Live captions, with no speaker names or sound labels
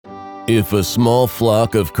If a small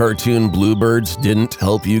flock of cartoon bluebirds didn't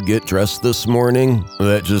help you get dressed this morning,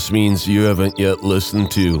 that just means you haven't yet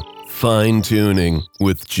listened to Fine Tuning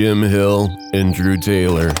with Jim Hill and Drew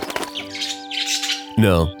Taylor.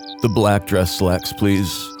 No, the black dress slacks,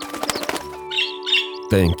 please.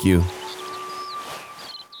 Thank you.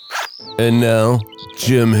 And now,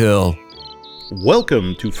 Jim Hill.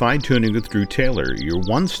 Welcome to Fine Tuning with Drew Taylor, your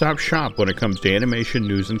one-stop shop when it comes to animation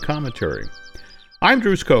news and commentary. I'm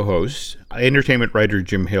Drew's co-host, entertainment writer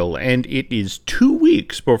Jim Hill, and it is 2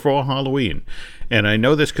 weeks before Halloween. And I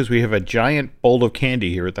know this because we have a giant bowl of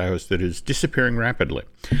candy here at the house that is disappearing rapidly.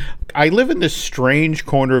 I live in this strange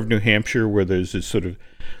corner of New Hampshire where there's this sort of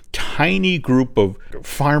tiny group of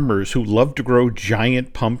farmers who love to grow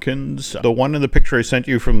giant pumpkins. The one in the picture I sent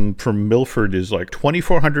you from Milford is like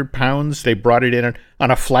 2,400 pounds. They brought it in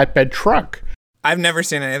on a flatbed truck. I've never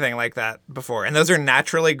seen anything like that before. And those are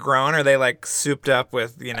naturally grown, or are they like souped up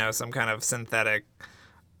with, some kind of synthetic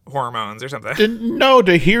hormones or something? No,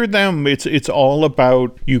 to hear them, it's all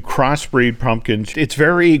about you crossbreed pumpkins. It's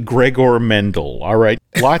very Gregor Mendel, all right?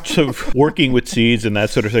 Lots of working with seeds and that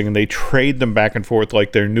sort of thing, and they trade them back and forth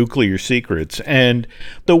like they're nuclear secrets. And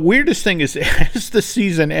the weirdest thing is, as the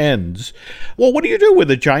season ends, well, what do you do with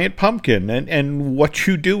a giant pumpkin? And what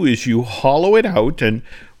you do is you hollow it out, and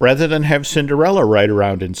rather than have Cinderella ride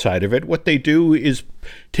around inside of it, what they do is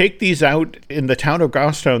take these out in the town of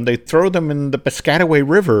Goffstown. They throw them in the Piscataway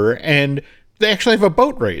River, and they actually have a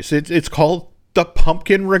boat race. It's called the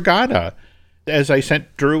Pumpkin Regatta. As I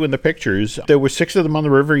sent Drew in the pictures, there were 6 of them on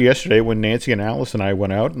the river yesterday when Nancy and Alice and I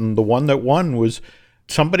went out, and the one that won was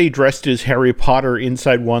somebody dressed as Harry Potter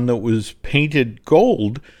inside one that was painted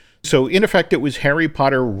gold. So, in effect, it was Harry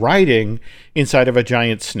Potter riding inside of a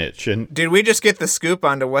giant snitch. And did we just get the scoop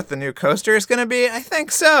onto what the new coaster is going to be? I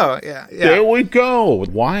think so. Yeah. There we go.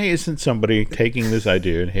 Why isn't somebody taking this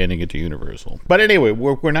idea and handing it to Universal? But anyway,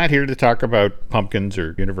 we're not here to talk about pumpkins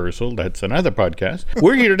or Universal. That's another podcast.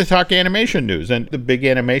 We're here to talk animation news. And the big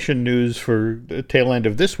animation news for the tail end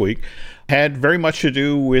of this week had very much to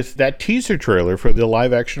do with that teaser trailer for the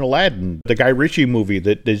live-action Aladdin, the Guy Ritchie movie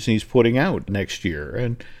that Disney's putting out next year.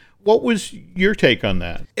 And what was your take on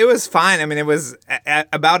that? It was fine. I mean, it was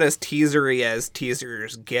about as teasery as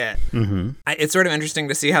teasers get. Mm-hmm. It's sort of interesting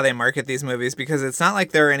to see how they market these movies because it's not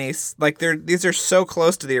like these are so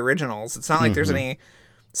close to the originals. It's not like there's any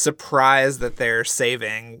surprise that they're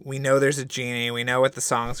saving. We know there's a genie. We know what the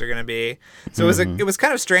songs are going to be. So it was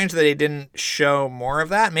kind of strange that they didn't show more of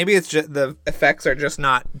that. Maybe it's just the effects are just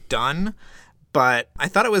not done. But I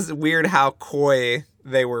thought it was weird how coy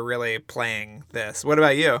they were really playing this. What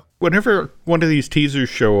about you? Whenever one of these teasers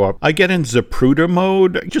show up, I get in Zapruder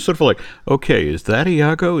mode, just sort of like, okay, is that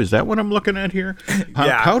Iago? Is that what I'm looking at here?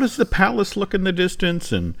 How does the palace look in the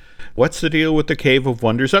distance? And what's the deal with the Cave of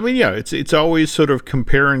Wonders? I mean, yeah, it's always sort of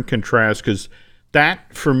compare and contrast, because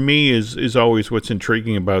that, for me, is always what's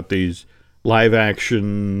intriguing about these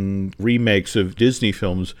live-action remakes of Disney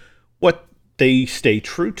films. What they stay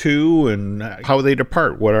true to and how they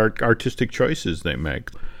depart, what artistic choices they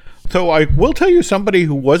make. So I will tell you somebody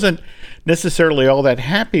who wasn't necessarily all that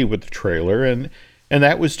happy with the trailer, and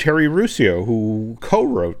that was Terry Russo, who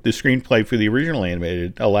co-wrote the screenplay for the original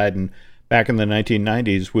animated Aladdin back in the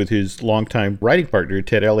 1990s with his longtime writing partner,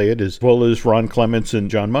 Ted Elliott, as well as Ron Clements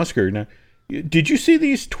and John Musker. Now, did you see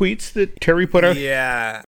these tweets that Terry put out?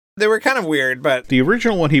 Yeah. They were kind of weird, but the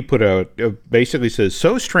original one he put out basically says,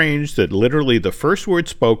 so strange that literally the first word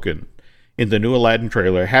spoken in the new Aladdin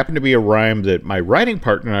trailer happened to be a rhyme that my writing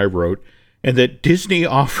partner and I wrote, and that Disney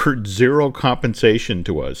offered zero compensation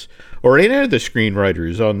to us or any of the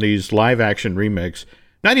screenwriters on these live-action remakes,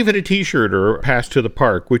 not even a t-shirt or a pass to the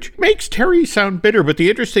park, which makes Terry sound bitter. But the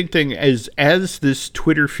interesting thing is, as this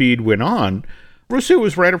Twitter feed went on, Russo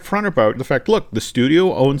was right up front about the fact, look, the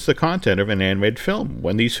studio owns the content of an animated film.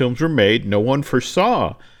 When these films were made, no one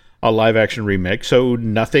foresaw a live-action remake, so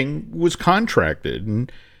nothing was contracted.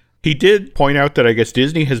 And he did point out that I guess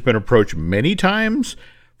Disney has been approached many times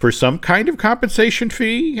for some kind of compensation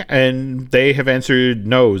fee, and they have answered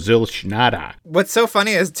no, zilch nada. What's so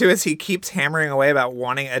funny is he keeps hammering away about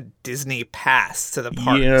wanting a Disney pass to the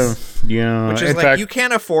parks. Yeah. Which is in like, fact, you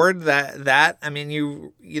can't afford that. I mean,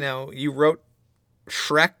 you wrote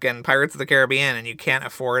Shrek and Pirates of the Caribbean, and you can't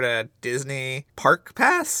afford a Disney park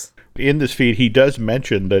pass? In this feed, he does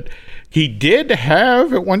mention that he did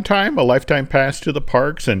have at one time a lifetime pass to the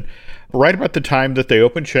parks, and right about the time that they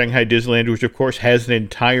opened Shanghai Disneyland, which of course has an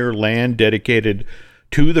entire land dedicated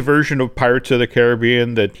to the version of Pirates of the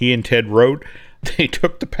Caribbean that he and Ted wrote, they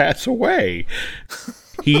took the pass away.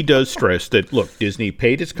 he does stress that, look, Disney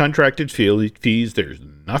paid its contracted fees. There's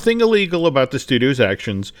nothing illegal about the studio's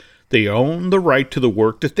actions. They own the right to the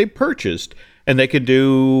work that they purchased, and they can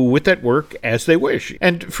do with that work as they wish.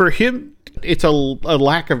 And for him, it's a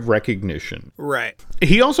lack of recognition. Right.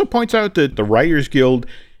 He also points out that the Writers Guild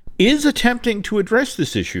is attempting to address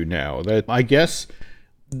this issue now. That I guess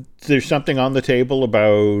there's something on the table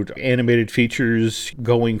about animated features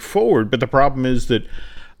going forward, but the problem is that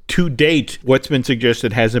to date, what's been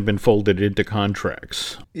suggested hasn't been folded into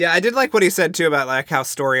contracts. Yeah, I did like what he said, too, about like how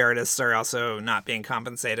story artists are also not being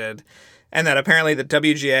compensated, and that apparently the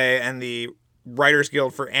WGA and the Writers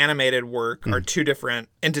Guild for animated work are two different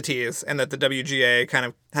entities, and that the WGA kind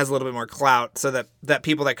of has a little bit more clout, so that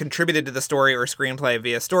people that contributed to the story or screenplay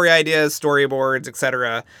via story ideas, storyboards,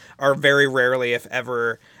 etc., are very rarely, if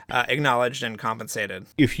ever, acknowledged and compensated.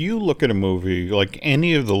 If you look at a movie like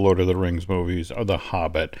any of the Lord of the Rings movies or The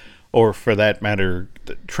Hobbit, or for that matter,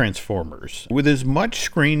 Transformers, with as much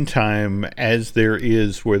screen time as there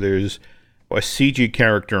is where there's a CG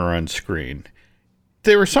character on screen,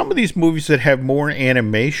 there are some of these movies that have more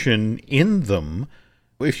animation in them.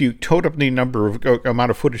 If you total up the amount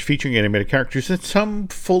of footage featuring animated characters, and some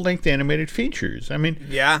full-length animated features. I mean,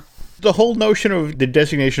 yeah, the whole notion of the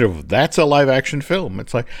designation of that's a live-action film.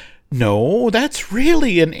 It's like, no, that's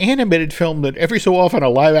really an animated film that every so often a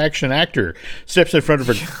live-action actor steps in front of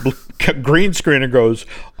a green screen and goes,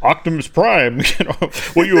 Optimus Prime,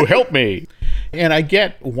 will you help me? And I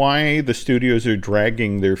get why the studios are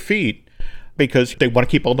dragging their feet, because they want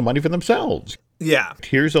to keep all the money for themselves. Yeah.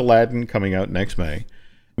 Here's Aladdin coming out next May.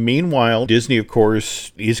 Meanwhile, Disney, of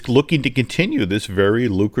course, is looking to continue this very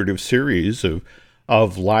lucrative series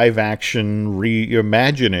of live-action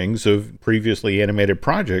reimaginings of previously animated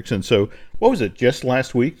projects. And so, what was it? Just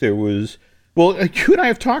last week, there was... Well, you and I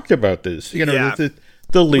have talked about this. You know, yeah.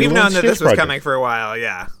 the Lilo We've known Stitch that this was project. coming for a while,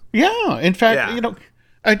 yeah. Yeah. In fact, you know,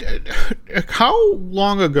 how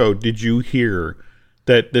long ago did you hear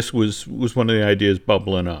that this was one of the ideas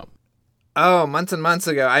bubbling up? Oh, months and months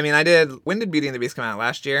ago. I mean, when did Beauty and the Beast come out?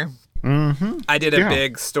 Last year? Mm-hmm. I did a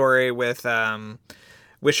big story with Sean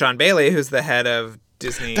Bailey, who's the head of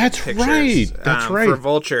Disney Pictures. That's right. For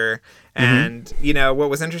Vulture. And, you know, what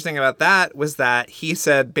was interesting about that was that he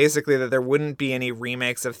said basically that there wouldn't be any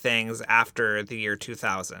remakes of things after the year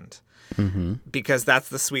 2000. Because that's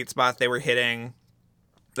the sweet spot they were hitting.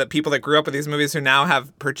 The people that grew up with these movies who now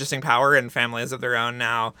have purchasing power and families of their own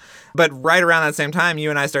now. But right around that same time, you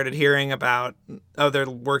and I started hearing about, they're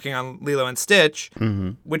working on Lilo and Stitch,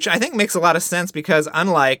 which I think makes a lot of sense because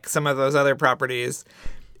unlike some of those other properties,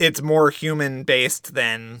 it's more human-based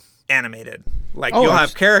than animated. Like, you'll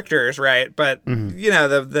have characters, right? But, you know,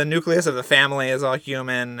 the nucleus of the family is all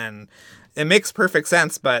human, and it makes perfect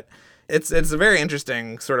sense, but it's very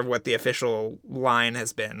interesting sort of what the official line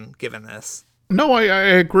has been given this. No, I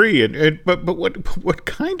agree. But what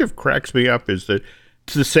kind of cracks me up is that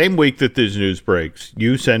it's the same week that this news breaks,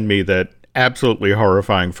 you send me that absolutely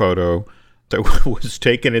horrifying photo that was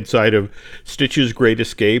taken inside of Stitch's Great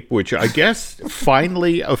Escape, which I guess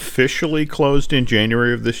finally officially closed in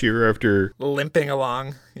January of this year after... limping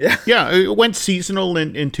along. Yeah. Yeah, it went seasonal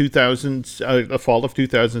in the fall of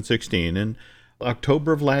 2016. And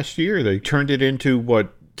October of last year, they turned it into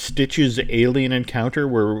Stitch's Alien Encounter,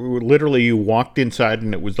 where literally you walked inside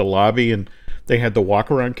and it was the lobby and they had the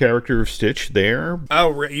walk-around character of Stitch there.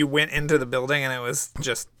 Oh, you went into the building and it was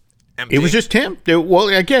just empty? It was just him. Well,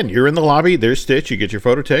 again, you're in the lobby, there's Stitch, you get your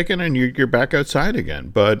photo taken and you're back outside again.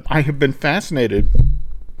 But I have been fascinated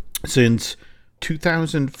since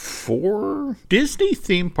 2004. Disney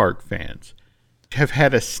theme park fans have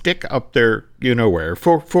had a stick up their you-know-where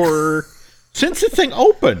for since the thing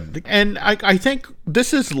opened. And I think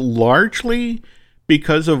this is largely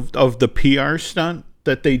because of the PR stunt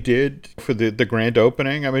that they did for the grand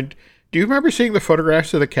opening. I mean, do you remember seeing the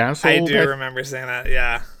photographs of the castle? I do remember seeing that,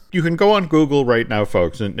 yeah. You can go on Google right now,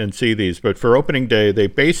 folks, and see these. But for opening day, they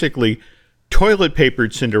basically toilet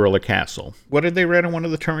papered Cinderella Castle. What did they write on one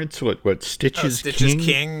of the turrets? What Stitch's King? Stitch's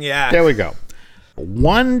King, yeah. There we go.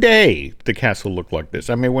 One day, the castle looked like this.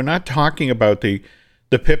 I mean, we're not talking about the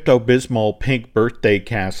Pepto-Bismol pink birthday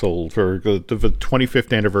castle for the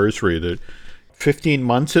 25th anniversary. The 15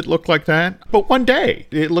 months it looked like that. But one day,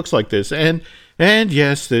 it looks like this. And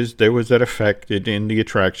yes, there was that effect in the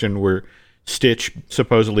attraction where Stitch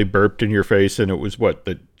supposedly burped in your face, and it was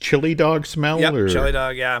the chili dog smell? Yep, chili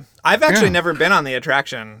dog, yeah. I've actually never been on the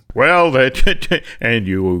attraction. Well, and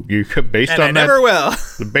you based and on I that, never will.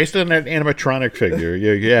 Based on that animatronic figure,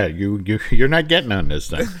 you're not getting on this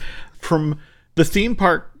thing. From the theme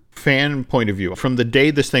park fan point of view, from the day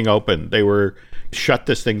this thing opened, they were shut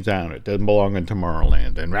this thing down. It doesn't belong in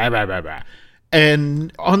Tomorrowland, and rah, rah, rah, rah.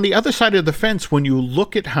 And on the other side of the fence, when you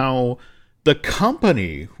look at how the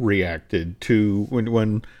company reacted to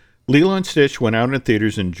when Lilo and Stitch went out in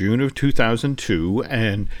theaters in June of 2002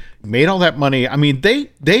 and made all that money, I mean,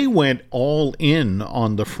 they went all in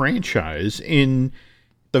on the franchise. In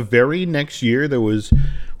the very next year, there was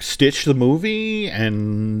Stitch the movie,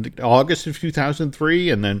 and August of 2003,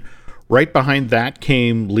 and then right behind that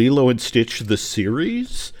came Lilo and Stitch the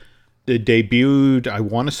series. It debuted, I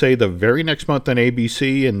want to say, the very next month on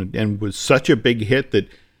ABC, and was such a big hit that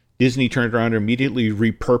Disney turned around and immediately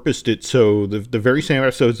repurposed it. So the very same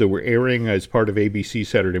episodes that were airing as part of ABC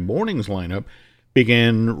Saturday Mornings lineup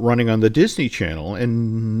began running on the Disney Channel.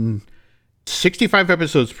 And 65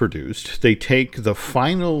 episodes produced. They take the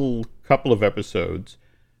final couple of episodes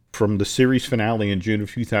from the series finale in June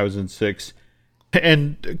of 2006.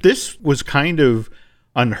 And this was kind of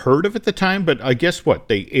unheard of at the time, but I guess what?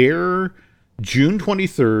 They air June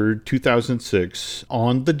 23rd, 2006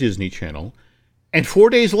 on the Disney Channel. And 4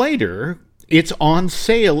 days later, it's on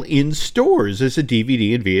sale in stores as a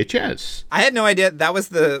DVD and VHS. I had no idea that was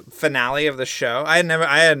the finale of the show.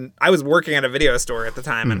 I was working at a video store at the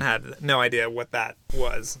time and had no idea what that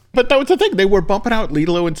was. But that was the thing. They were bumping out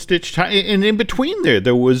Lilo and Stitch. And in between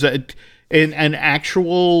there was an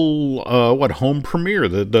actual, home premiere.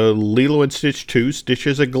 The Lilo and Stitch 2, Stitch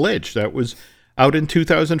is a Glitch. That was out in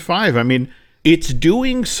 2005. I mean, it's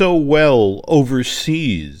doing so well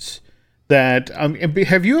overseas that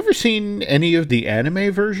have you ever seen any of the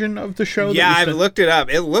anime version of the show? Yeah, I've looked it up.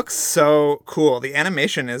 It looks so cool. The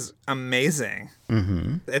animation is amazing.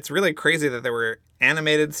 Mm-hmm. It's really crazy that there were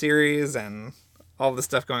animated series and all this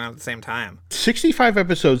stuff going on at the same time. 65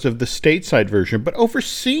 episodes of the stateside version, but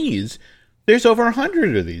overseas, there's over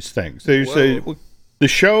 100 of these things. There's the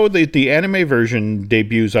show, the anime version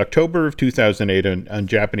debuts October of 2008 on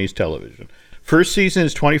Japanese television. First season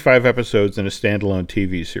is 25 episodes and a standalone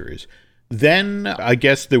TV series. Then I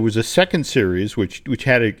guess there was a second series which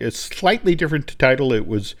had a slightly different title. It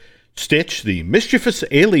was Stitch, the Mischievous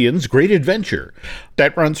Alien's Great Adventure.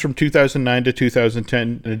 That runs from 2009 to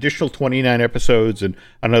 2010, an additional 29 episodes and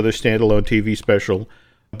another standalone TV special.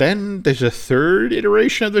 Then there's a third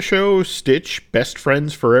iteration of the show, Stitch, Best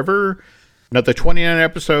Friends Forever. Another 29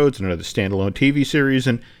 episodes, another standalone TV series.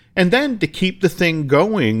 And then to keep the thing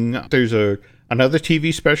going, there's another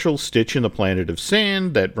TV special, Stitch and the Planet of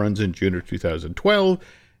Sand, that runs in June of 2012.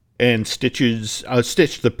 And Stitch,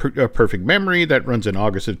 the Perfect Memory, that runs in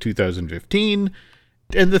August of 2015.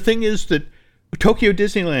 And the thing is that Tokyo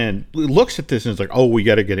Disneyland looks at this and is like, oh, we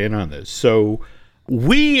got to get in on this. So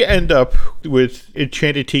we end up with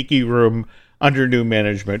Enchanted Tiki Room under new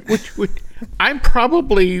management, which I'm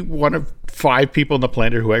probably one of 5 people on the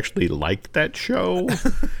planet who actually liked that show.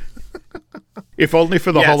 If only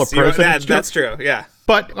for the Hall of Presidents. That's true, yeah.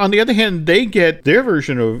 But on the other hand, they get their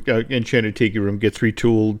version of Enchanted Tiki Room gets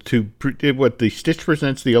retooled to what the Stitch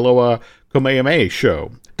Presents the Aloha Kamehameha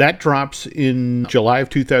show. That drops in July of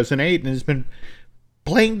 2008 and has been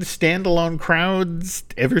playing the standalone crowds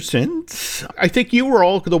ever since. I think you were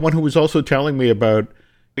all the one who was also telling me about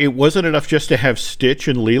it wasn't enough just to have Stitch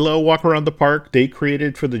and Lilo walk around the park. They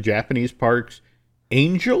created for the Japanese parks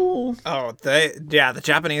Angel? Oh, the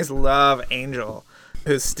Japanese love Angel,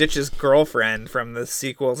 who's Stitch's girlfriend from the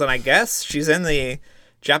sequels, and I guess she's in the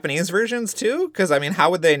Japanese versions too? Because, I mean, how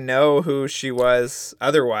would they know who she was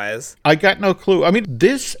otherwise? I got no clue. I mean,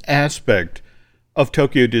 this aspect of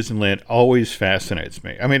Tokyo Disneyland always fascinates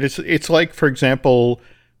me. I mean, it's like, for example,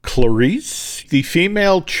 Clarice, the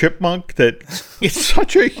female chipmunk that it's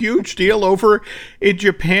such a huge deal over in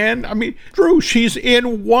Japan. I mean, Drew, she's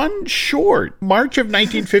in one short, March of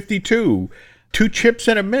 1952, 2 Chips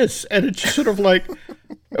and a Miss. And it's sort of like,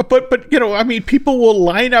 but you know, I mean, people will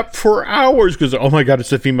line up for hours because, oh my God,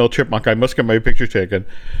 it's a female chipmunk. I must get my picture taken.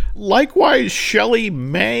 Likewise, Shelley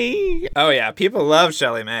May. Oh yeah, people love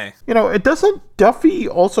Shelley May. You know, it doesn't Duffy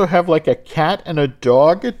also have like a cat and a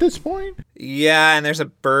dog at this point? Yeah, and there's a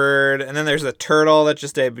bird, and then there's a turtle that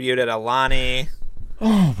just debuted at Alani.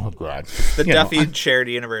 Oh my God. The Duffy shared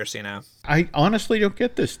universe, you know. I honestly don't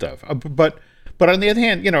get this stuff. But on the other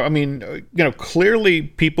hand, you know, I mean, you know, clearly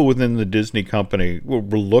people within the Disney company were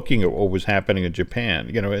looking at what was happening in Japan,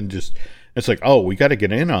 you know, and just, it's like, oh, we got to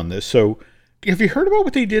get in on this. So have you heard about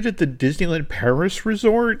what they did at the Disneyland Paris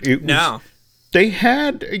Resort? No. They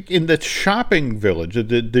had, in the shopping village,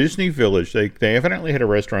 the Disney Village, they evidently had a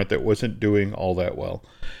restaurant that wasn't doing all that well.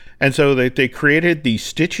 And so they created the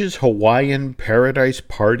Stitch's Hawaiian Paradise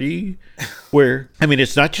Party, where, I mean,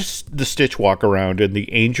 it's not just the Stitch walk around and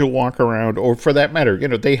the Angel walk around, or for that matter,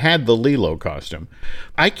 they had the Lilo costume.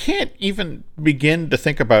 I can't even begin to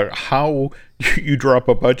think about how you drop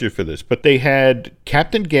a budget for this, but they had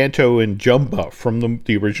Captain Ganto and Jumba from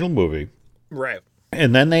the original movie. Right.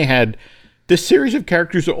 And then they had this series of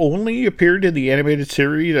characters only appeared in the animated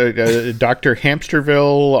series. Dr.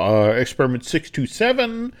 Hamsterville, Experiment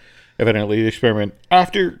 627, evidently the experiment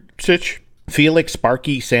after Stitch, Felix,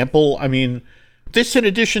 Sparky, Sample. I mean, this in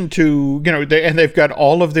addition to, and they've got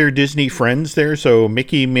all of their Disney friends there. So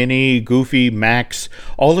Mickey, Minnie, Goofy, Max,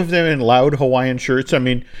 all of them in loud Hawaiian shirts. I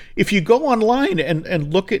mean, if you go online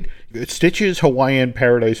and look at Stitch's Hawaiian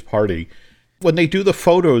Paradise Party, when they do the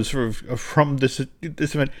photos from this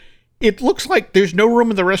event, it looks like there's no room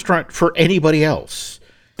in the restaurant for anybody else.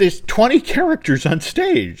 There's 20 characters on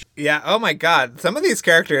stage. Yeah, oh my God. Some of these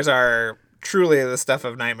characters are truly the stuff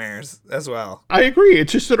of nightmares as well. I agree.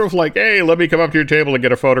 It's just sort of like, hey, let me come up to your table and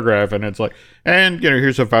get a photograph. And it's like, and,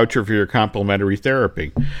 here's a voucher for your complimentary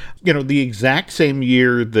therapy. The exact same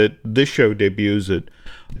year that this show debuts at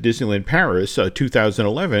Disneyland Paris,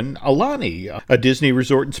 2011, Alani, a Disney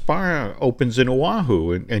resort and spa, opens in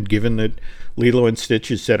Oahu. And given that Lilo and Stitch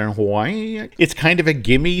is set in Hawaii, it's kind of a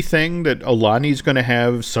gimme thing that Alani's going to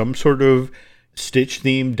have some sort of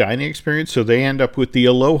Stitch-themed dining experience, so they end up with the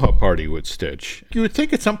Aloha Party with Stitch. You would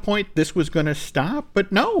think at some point this was going to stop, but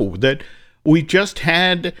no, that we just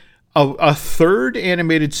had a third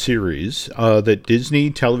animated series that Disney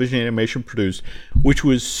Television Animation produced, which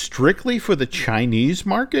was strictly for the Chinese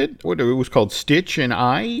market. It was called Stitch and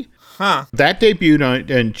I. Huh. That debuted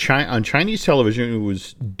on Chinese television. It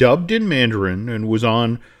was dubbed in Mandarin and was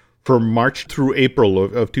on from March through April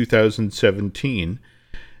of 2017.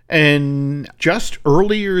 And just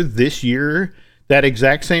earlier this year, that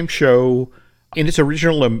exact same show, in its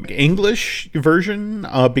original English version,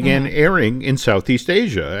 began airing in Southeast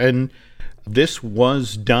Asia. And this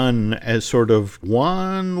was done as sort of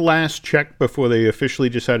one last check before they officially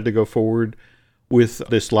decided to go forward with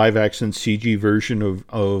this live-action CG version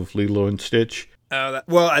of Lilo and Stitch.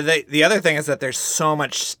 The other thing is that there's so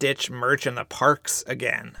much Stitch merch in the parks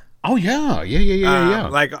again. Oh, yeah.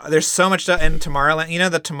 Like, there's so much stuff in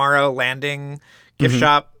Tomorrowland. The Tomorrow Landing gift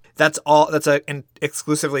shop? That's an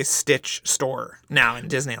exclusively Stitch store now in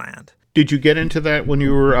Disneyland. Did you get into that when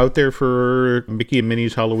you were out there for Mickey and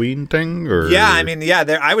Minnie's Halloween thing? Or? Yeah, I mean,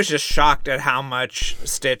 I was just shocked at how much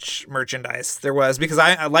Stitch merchandise there was, because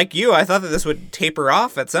I like you, I thought that this would taper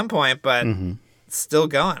off at some point, but it's still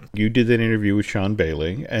going. You did that interview with Sean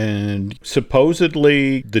Bailey, and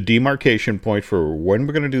supposedly the demarcation point for when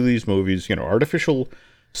we're going to do these movies, artificial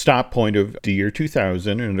stop point of the year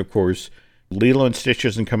 2000, and of course, Lilo and Stitch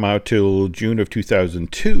doesn't come out till June of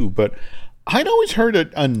 2002, but I'd always heard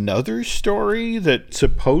another story that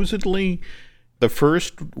supposedly the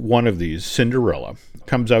first one of these, Cinderella,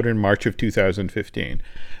 comes out in March of 2015.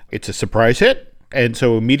 It's a surprise hit, and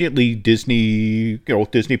so immediately Disney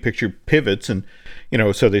Picture pivots, and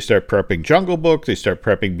so they start prepping Jungle Book, they start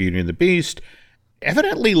prepping Beauty and the Beast.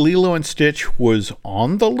 Evidently, Lilo and Stitch was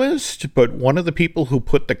on the list, but one of the people who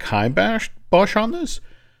put the kibosh on this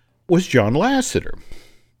was John Lasseter.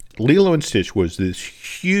 Lilo and Stitch was this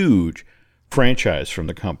huge franchise from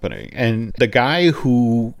the company, and the guy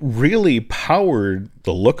who really powered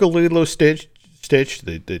the look of Lilo Stitch,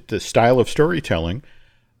 the style of storytelling,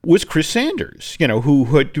 was Chris Sanders, who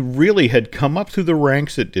had come up through the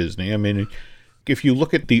ranks at Disney. I mean, if you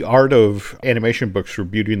look at the art of animation books for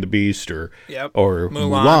Beauty and the Beast or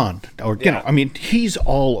Mulan, I mean, he's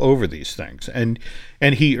all over these things, and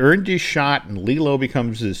he earned his shot, and Lilo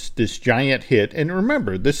becomes this giant hit. And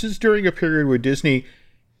remember, this is during a period where Disney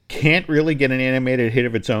can't really get an animated hit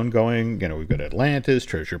of its own going. We've got Atlantis,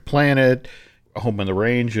 Treasure Planet, Home on the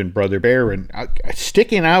Range, and Brother Bear, and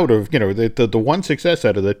sticking out of the one success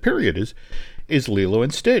out of that period is Lilo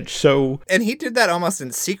and Stitch. And he did that almost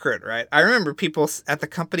in secret, right? I remember people at the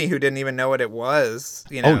company who didn't even know what it was,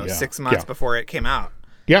 6 months before it came out.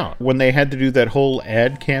 Yeah, when they had to do that whole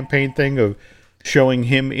ad campaign thing of showing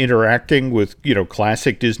him interacting with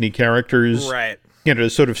classic Disney characters, right? To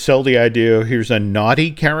sort of sell the idea, here's a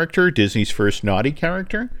naughty character, Disney's first naughty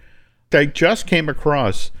character. I just came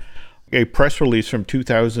across a press release from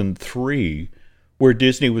 2003 where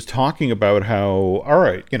Disney was talking about how, all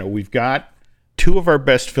right, we've got two of our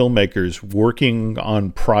best filmmakers working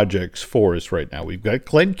on projects for us right now. We've got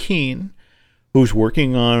Glenn Keane, who's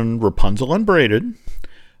working on Rapunzel Unbraided,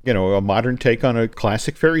 a modern take on a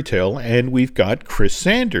classic fairy tale. And we've got Chris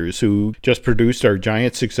Sanders, who just produced our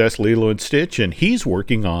giant success, Lilo and Stitch, and he's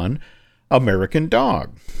working on American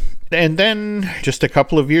Dog. And then just a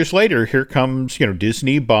couple of years later, here comes,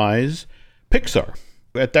 Disney buys Pixar.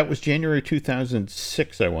 That was January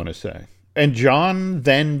 2006, I want to say. And John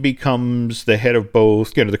then becomes the head of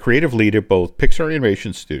both, the creative lead of both Pixar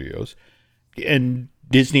Animation Studios and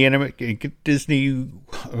I want to get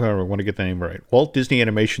the name right, Walt Disney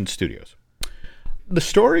Animation Studios. The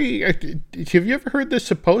story, have you ever heard this?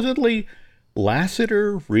 Supposedly,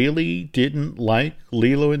 Lasseter really didn't like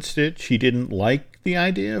Lilo and Stitch. He didn't like the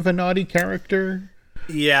idea of a naughty character.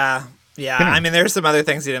 Yeah. I mean, there's some other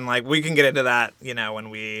things he didn't like. We can get into that,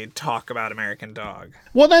 when we talk about American Dog.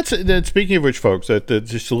 Well, that's speaking of which, folks, that's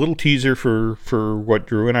just a little teaser for what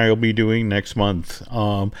Drew and I will be doing next month.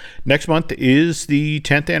 Next month is the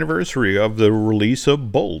 10th anniversary of the release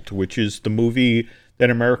of Bolt, which is the movie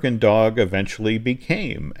that American Dog eventually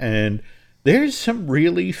became. And there's some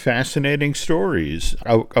really fascinating stories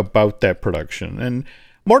about that production. And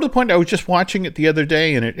more to the point, I was just watching it the other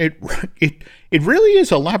day, and it really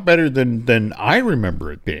is a lot better than I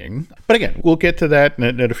remember it being. But again, we'll get to that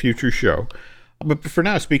at a future show. But for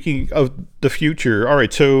now, speaking of the future, all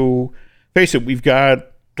right, so face it, we've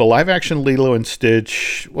got the live-action Lilo and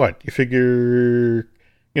Stitch. What, you figure,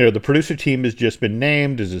 the producer team has just been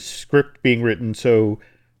named. There's a script being written. So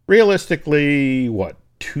realistically, what,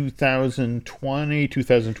 2020,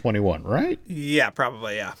 2021, right? Yeah,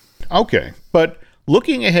 probably, yeah. Okay, but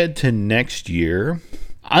looking ahead to next year,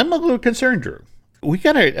 I'm a little concerned, Drew. We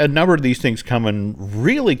got a number of these things coming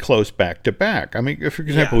really close back to back. I mean, for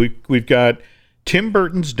example, we've got Tim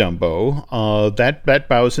Burton's Dumbo. That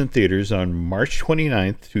bows in theaters on March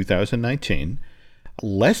 29th, 2019.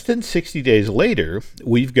 Less than 60 days later,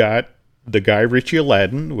 we've got the Guy Ritchie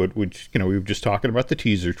Aladdin, which, we were just talking about the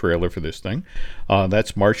teaser trailer for this thing.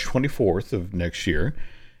 That's March 24th of next year.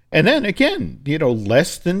 And then again,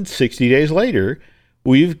 less than 60 days later,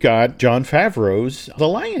 we've got Jon Favreau's The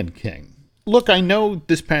Lion King. Look, I know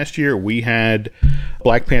this past year we had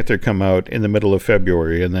Black Panther come out in the middle of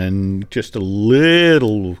February, and then just a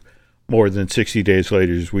little more than 60 days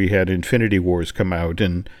later, we had Infinity Wars come out,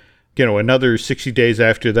 and another 60 days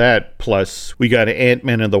after that, plus we got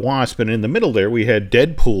Ant-Man and the Wasp, and in the middle there, we had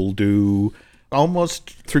Deadpool do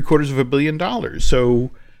almost $750 million. So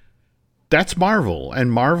that's Marvel,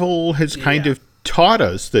 and Marvel has kind of taught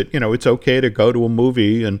us that, it's okay to go to a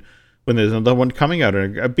movie and when there's another one coming out,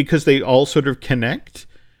 because they all sort of connect.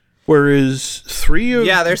 Whereas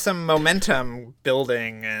there's some momentum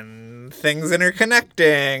building and things interconnecting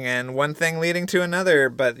and one thing leading to another.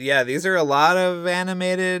 But yeah, these are a lot of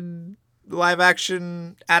animated live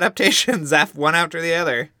action adaptations, one after the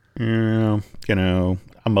other. Yeah,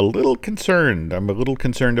 I'm a little concerned. I'm a little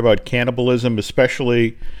concerned about cannibalism,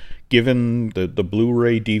 especially given the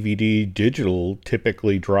Blu-ray, DVD, digital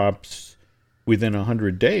typically drops within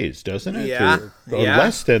 100 days, doesn't it? Or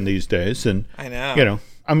less than these days. And I know.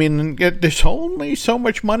 There's only so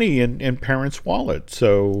much money in parents' wallets.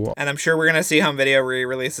 So, and I'm sure we're gonna see home video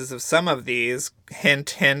re-releases of some of these.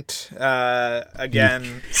 Hint, hint.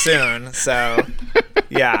 Again soon. So,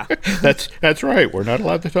 yeah. That's right. We're not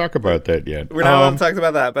allowed to talk about that yet. We're not allowed to talk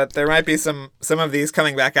about that, but there might be some of these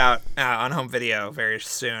coming back out on home video very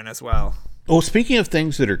soon as well. Well, speaking of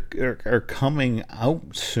things that are coming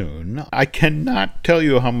out soon, I cannot tell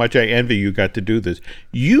you how much I envy you got to do this.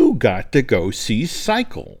 You got to go see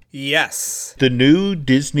Cycle. Yes. The new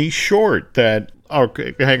Disney short that...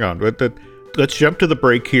 Okay, hang on. Let's jump to the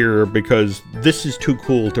break here because this is too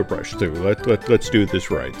cool to brush through. Let's do this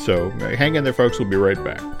right. So hang in there, folks. We'll be right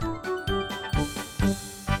back.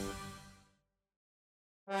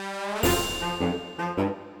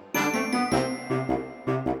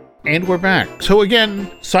 And we're back. So again,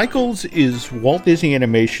 Cycles is Walt Disney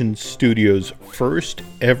Animation Studios' first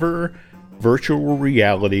ever virtual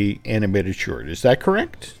reality animated short. Is that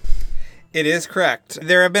correct? It is correct.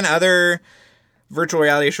 There have been other virtual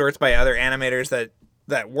reality shorts by other animators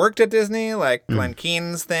that worked at Disney, like Glenn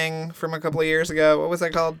Keane's thing from a couple of years ago. What was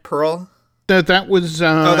that called? Pearl? That was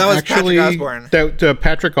that was actually Patrick Osborne.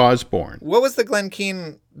 Patrick Osborne. What was the Glenn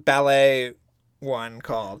Keane ballet one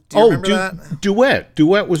called? Do you remember that?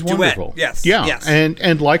 Duet was wonderful. Yes. Yeah. Yes.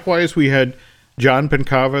 And likewise, we had John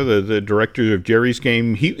Pancava, the director of Jerry's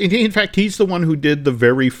Game. In fact, he's the one who did the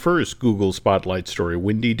very first Google Spotlight story,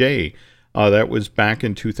 Windy Day. That was back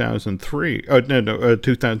in 2003.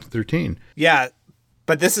 2013. Yeah.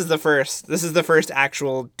 But this is the first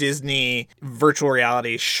actual Disney virtual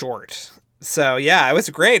reality short. So yeah, it was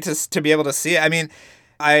great to be able to see it. I mean,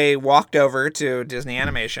 I walked over to Disney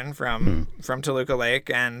Animation from Toluca Lake,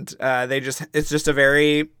 and it's just a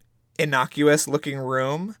very innocuous looking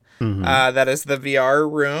room. That is the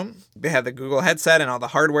VR room. They had the Google headset and all the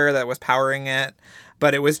hardware that was powering it.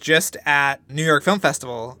 But it was just at New York Film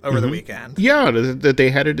Festival over the weekend. Yeah, that they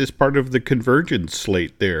had it as part of the Convergence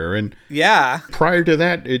slate there. And yeah, prior to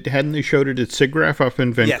that, hadn't they showed it at SIGGRAPH up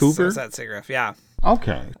in Vancouver? Yes, it was at SIGGRAPH, yeah.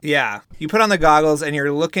 Okay. Yeah. You put on the goggles and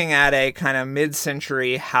you're looking at a kind of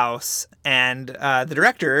mid-century house, and the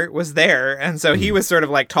director was there. And so he was sort of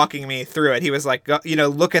like talking me through it. He was like,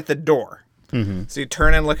 look at the door. So you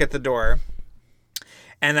turn and look at the door.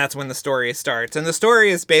 And that's when the story starts. And the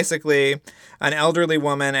story is basically an elderly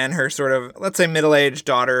woman and her sort of, let's say, middle-aged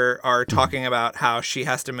daughter are talking about how she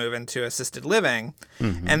has to move into assisted living.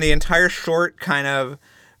 And the entire short kind of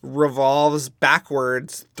revolves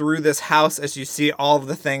backwards through this house as you see all of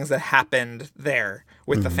the things that happened there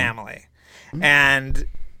with the family. And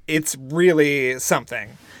it's really something.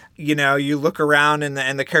 You look around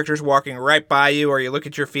and the character's walking right by you, or you look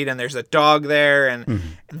at your feet and there's a dog there, and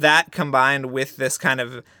that combined with this kind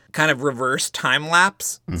of reverse time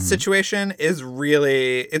lapse situation is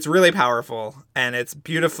really powerful, and it's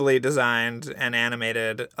beautifully designed and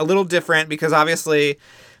animated. A little different because obviously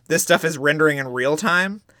this stuff is rendering in real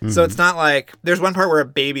time, so it's not like there's one part where a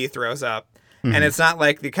baby throws up. And it's not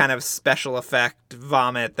like the kind of special effect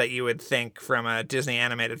vomit that you would think from a Disney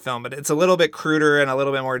animated film, but it's a little bit cruder and a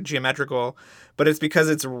little bit more geometrical, but it's because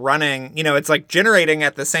it's running, it's like generating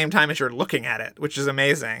at the same time as you're looking at it, which is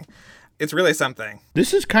amazing. It's really something.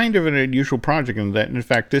 This is kind of an unusual project in that, in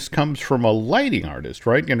fact, this comes from a lighting artist,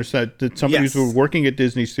 right? You understand that somebody who's been working at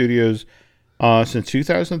Disney Studios since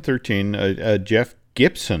 2013, Jeff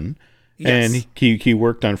Gibson, and he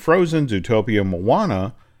worked on Frozen, Zootopia,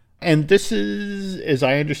 Moana. And this is, as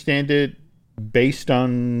I understand it, based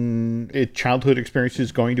on childhood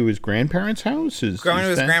experiences going to his grandparents' house? Going to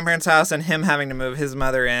his grandparents' house and him having to move his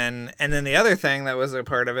mother in. And then the other thing that was a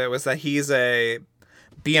part of it was that he's a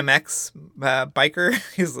BMX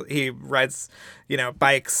biker. He rides,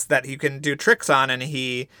 bikes that you can do tricks on, and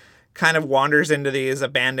he kind of wanders into these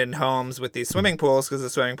abandoned homes with these swimming pools because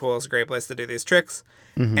the swimming pool is a great place to do these tricks.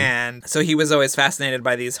 And so he was always fascinated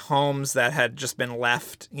by these homes that had just been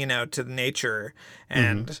left, to nature,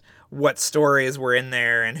 and what stories were in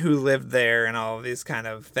there and who lived there and all of these kind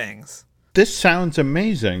of things. This sounds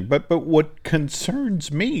amazing, but what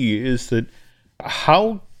concerns me is that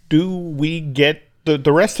how do we get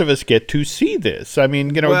the rest of us get to see this? I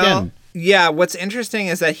mean, again. Yeah, what's interesting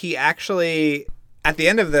is that he actually, at the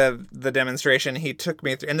end of the demonstration, he took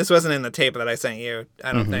me through, and this wasn't in the tape that I sent you,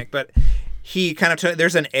 I don't think, but he kind of took,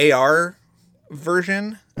 there's an AR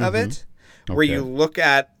version of it where you look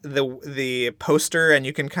at the poster and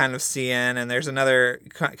you can kind of see in, and there's another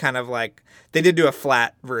kind of like, they did do a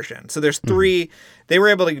flat version. So there's three, they were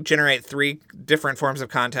able to generate 3 different forms of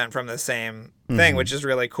content from the same thing, which is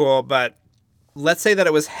really cool. But let's say that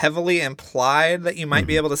it was heavily implied that you might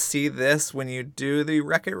be able to see this when you do the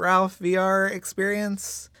Wreck-It Ralph VR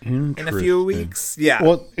experience in a few weeks. Yeah.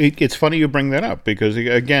 Well, it's funny you bring that up because,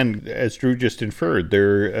 again, as Drew just inferred,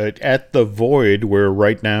 they're at the Void, where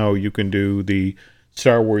right now you can do the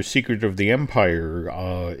Star Wars Secret of the Empire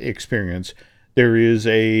experience. There is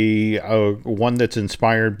a one that's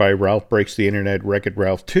inspired by Ralph Breaks the Internet, Wreck-It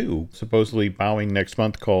Ralph 2, supposedly bowing next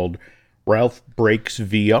month, called Ralph Breaks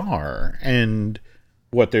VR, and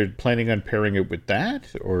what they're planning on pairing it with that,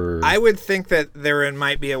 or I would think that there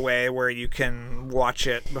might be a way where you can watch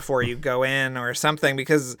it before you go in or something,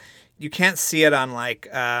 because you can't see it on like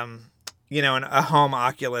a home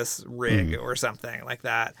Oculus rig or something like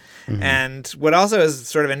that. And what also is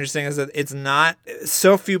sort of interesting is that it's not,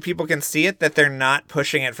 so few people can see it that they're not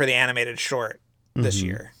pushing it for the animated short this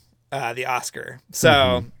year, the Oscar.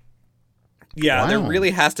 So. Yeah, there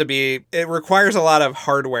really has to be, it requires a lot of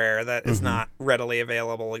hardware that is not readily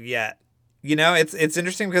available yet. It's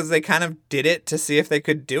interesting because they kind of did it to see if they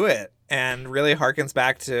could do it, and really harkens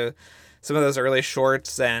back to some of those early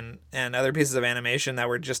shorts and other pieces of animation that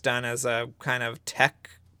were just done as a kind of tech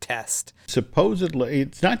test. Supposedly,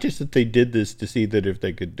 it's not just that they did this to see that if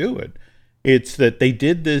they could do it. It's that they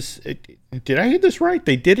did this, did I hear this right?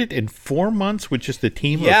 They did it in 4 months with just a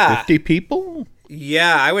team of 50 people?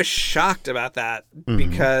 Yeah, I was shocked about that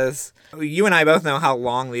because you and I both know how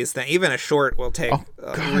long these things, even a short, will take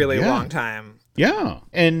a really long time. Yeah,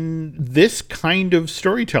 and this kind of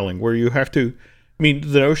storytelling where you have to, the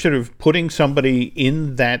notion of putting somebody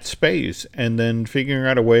in that space and then figuring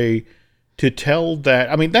out a way to tell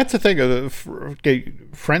that, that's the thing.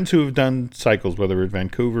 Friends who have done cycles, whether at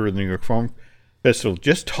Vancouver or the New York Film Festival,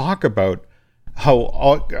 just talk about how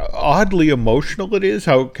oddly emotional it is,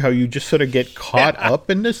 how you just sort of get caught up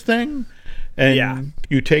in this thing. And Yeah.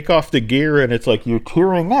 you take off the gear and it's like you're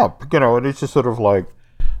tearing up, and it's just sort of like,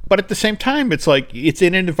 but at the same time, it's like it's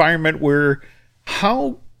in an environment where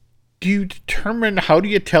how do you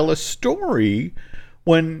tell a story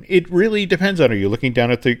when it really depends on, are you looking down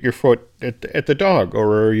at your foot at the dog,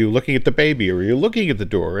 or are you looking at the baby, or are you looking at the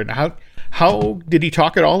door? And how did he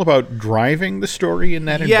talk at all about driving the story in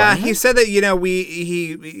that environment? Yeah, he said that,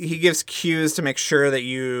 he gives cues to make sure that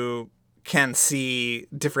you can see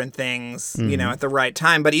different things, at the right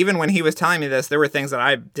time. But even when he was telling me this, there were things that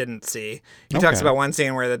I didn't see. He talks about one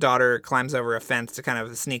scene where the daughter climbs over a fence to kind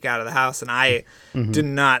of sneak out of the house, and I did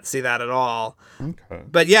not see that at all. Okay.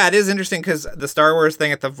 But yeah, it is interesting because the Star Wars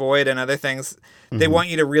thing at the Void and other things, they want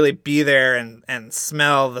you to really be there and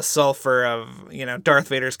smell the sulfur of, Darth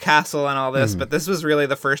Vader's castle and all this. But this was really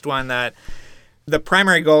the first one that the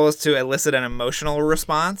primary goal was to elicit an emotional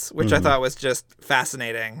response, which I thought was just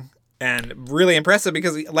fascinating. And really impressive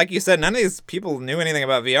because, like you said, none of these people knew anything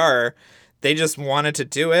about VR. They just wanted to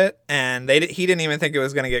do it, and he didn't even think it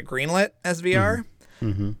was going to get greenlit as VR.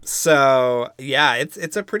 So, yeah,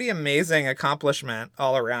 it's a pretty amazing accomplishment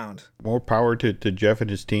all around. More power to Jeff and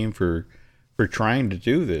his team for trying to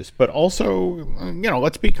do this. But also,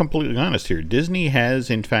 let's be completely honest here. Disney has,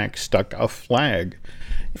 in fact, stuck a flag.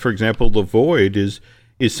 For example, The Void is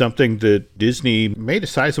something that Disney made a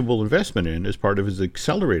sizable investment in as part of his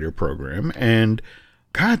accelerator program. And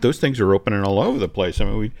God, those things are opening all over the place. I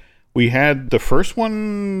mean, we had the first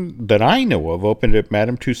one that I know of opened at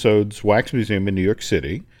Madame Tussauds Wax Museum in New York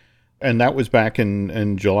City. And that was back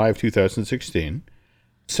in July of 2016.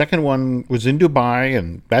 Second one was in Dubai,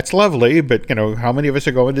 and that's lovely, but how many of us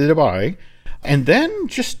are going to Dubai? And then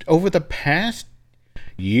just over the past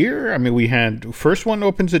year, I mean, we had first one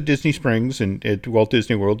opens at Disney Springs and at Walt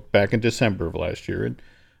Disney World back in December of last year. And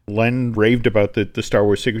Len raved about the Star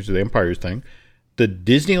Wars Secrets of the Empire thing. The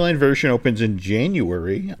Disneyland version opens in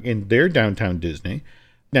January in their downtown Disney.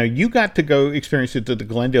 Now, you got to go experience it at the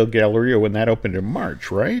Glendale Galleria when that opened in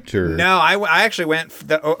March, right? Or no, I actually went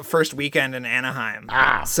the first weekend in Anaheim.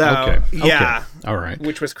 Okay. Yeah. All right.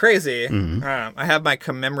 Which was crazy. I have my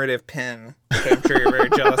commemorative pin, which I'm sure you're very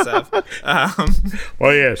jealous of.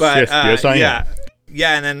 Well, yes, yes, I am.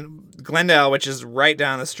 Yeah, and then Glendale, which is right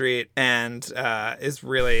down the street and is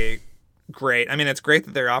really great. I mean, it's great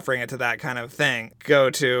that they're offering it to that kind of thing. Go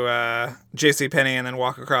to JCPenney and then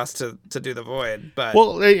walk across to do the Void. But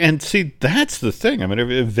well, and see, that's the thing. I mean,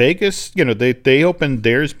 if Vegas, they opened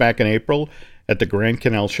theirs back in April at the Grand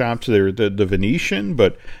Canal Shops, the Venetian,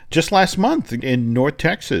 but just last month in North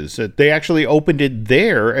Texas, they actually opened it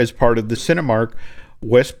there as part of the Cinemark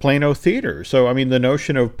West Plano Theater. So, I mean, the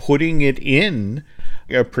notion of putting it in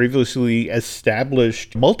a previously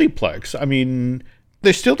established multiplex, I mean,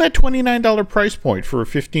 there's still that $29 price point for a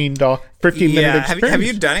 15-minute experience. Have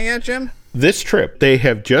you done it yet, Jim? This trip, they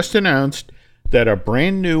have just announced that a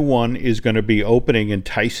brand new one is going to be opening in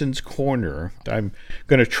Tyson's Corner. I'm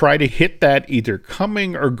going to try to hit that either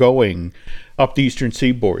coming or going up the Eastern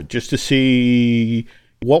Seaboard just to see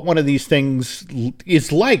what one of these things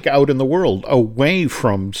is like out in the world away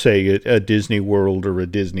from, say, a Disney World or a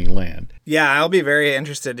Disneyland. Yeah, I'll be very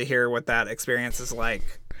interested to hear what that experience is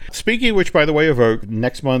like. Speaking of which, by the way, of our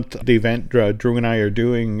next month, the event Drew and I are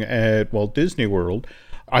doing at Walt Disney World,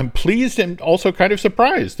 I'm pleased and also kind of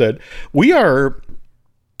surprised that we are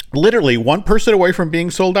literally one person away from being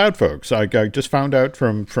sold out, folks. I just found out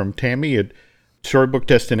from Tammy at Storybook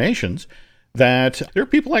Destinations that there are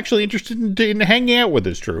people actually interested in hanging out with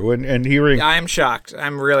us, Drew, and hearing. I'm shocked.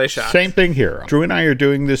 I'm really shocked. Same thing here. Drew and I are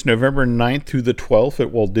doing this November 9th through the 12th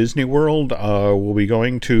at Walt Disney World. We'll be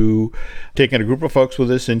taking a group of folks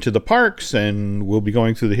with us into the parks, and we'll be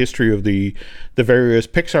going through the history of the various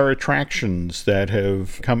Pixar attractions that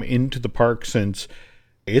have come into the park since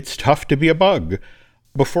It's Tough to Be a Bug.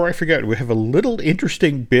 Before I forget, we have a little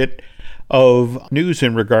interesting bit of news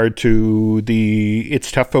in regard to the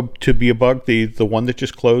It's Tough to Be a Bug, the one that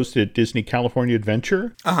just closed at Disney California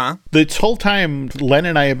Adventure. This whole time, Len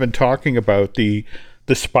and I have been talking about the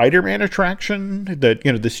Spider-Man attraction, that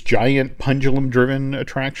this giant pendulum-driven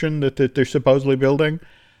attraction that they're supposedly building.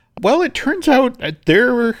 Well, it turns out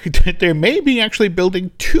they may be actually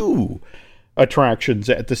building two attractions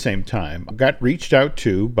at the same time. I got reached out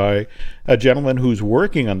to by a gentleman who's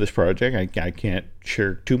working on this project. I can't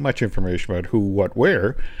share too much information about who, what,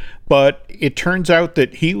 where, but it turns out that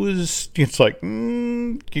it's like,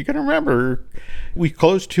 you gotta remember, we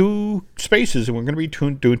closed two spaces and we're going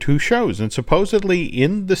to be doing two shows. And supposedly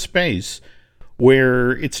in the space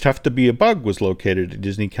where It's Tough to Be a Bug was located at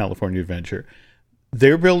Disney California Adventure,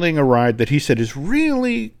 they're building a ride that he said is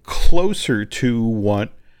really closer to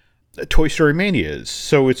what Toy Story Mania is.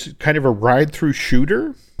 So it's kind of a ride-through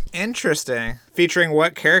shooter. Interesting. Featuring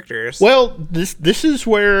what characters? Well, this is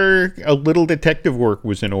where a little detective work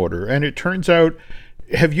was in order. And it turns out,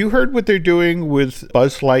 have you heard what they're doing with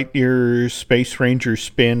Buzz Lightyear's Space Ranger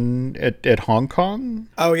spin at Hong Kong?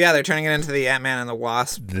 Oh, yeah, they're turning it into the Ant-Man and the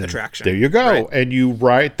Wasp attraction. There you go. Right. And you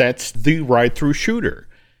ride, that's the ride-through shooter.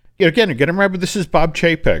 Again, you got to remember, this is Bob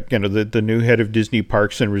Chapek, the new head of Disney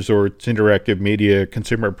Parks and Resorts, Interactive Media,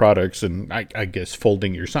 Consumer Products, and I guess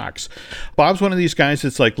folding your socks. Bob's one of these guys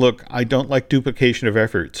that's like, look, I don't like duplication of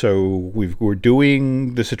effort. So we're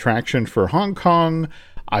doing this attraction for Hong Kong.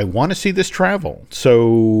 I want to see this travel.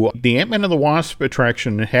 So the Ant-Man and the Wasp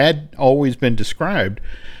attraction had always been described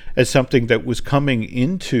as something that was coming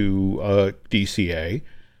into DCA.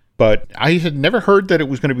 But I had never heard that it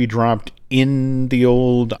was going to be dropped in the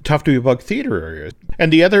old Tough to Be Bug theater area.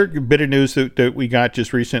 And the other bit of news that we got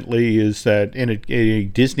just recently is that in a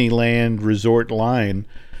Disneyland resort line,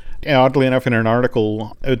 oddly enough, in an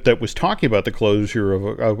article that was talking about the closure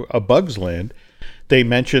of a Bugs Land, they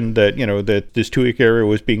mentioned that, that this 2-week area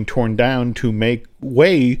was being torn down to make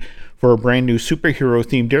way for a brand new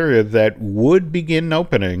superhero-themed area that would begin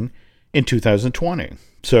opening in 2020.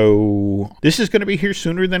 So this is going to be here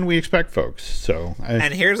sooner than we expect, folks.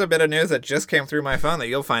 And here's a bit of news that just came through my phone that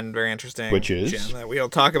you'll find very interesting. Which is? Jim, that we'll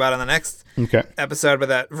talk about in the next episode. But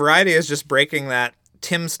that Variety is just breaking that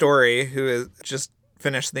Tim Story, who has just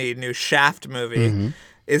finished the new Shaft movie,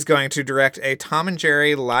 is going to direct a Tom and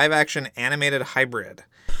Jerry live-action animated hybrid.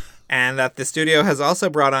 And that the studio has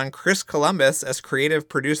also brought on Chris Columbus as creative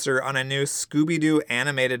producer on a new Scooby-Doo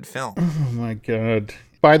animated film. Oh, my God.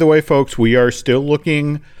 By the way, folks, we are still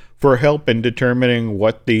looking for help in determining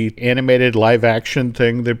what the animated live-action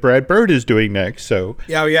thing that Brad Bird is doing next. So,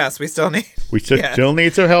 yes, we still need still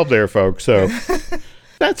need some help there, folks. So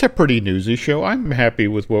that's a pretty newsy show. I'm happy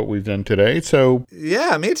with what we've done today. So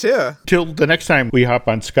yeah, me too. Till the next time we hop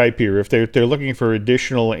on Skype here, if they're looking for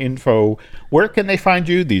additional info, where can they find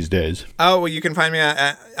you these days? Oh, well, you can find me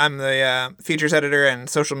I'm the features editor and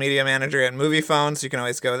social media manager at Movie Phone, so you can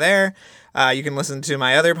always go there. You can listen to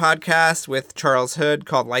my other podcast with Charles Hood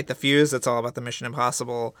called Light the Fuse. That's all about the Mission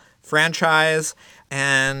Impossible franchise.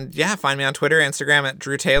 And find me on Twitter, Instagram at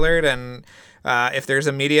Drew Tailored. And if there's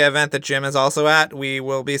a media event that Jim is also at, we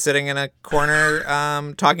will be sitting in a corner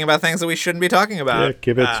talking about things that we shouldn't be talking about.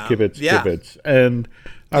 Kibitz. And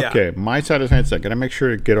okay, my side of the fence. I'm going to make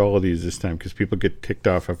sure to get all of these this time because people get ticked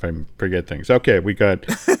off if I forget things. Okay, we got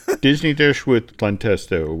Disney Dish with Glenn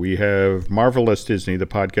Testo. We have Marvelous Disney, the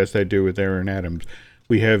podcast I do with Aaron Adams.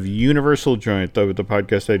 We have Universal Joint, the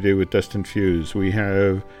podcast I do with Dustin Fuse. We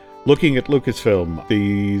have Looking at Lucasfilm,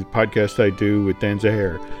 the podcast I do with Dan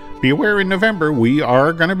Zaher. Be aware, in November, we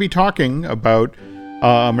are going to be talking about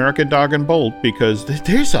American Dog and Bolt because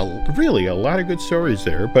there's really a lot of good stories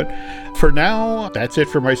there. But for now, that's it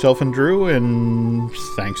for myself and Drew, and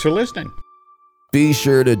thanks for listening. Be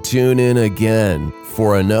sure to tune in again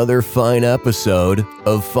for another fine episode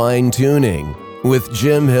of Fine Tuning with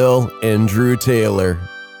Jim Hill and Drew Taylor.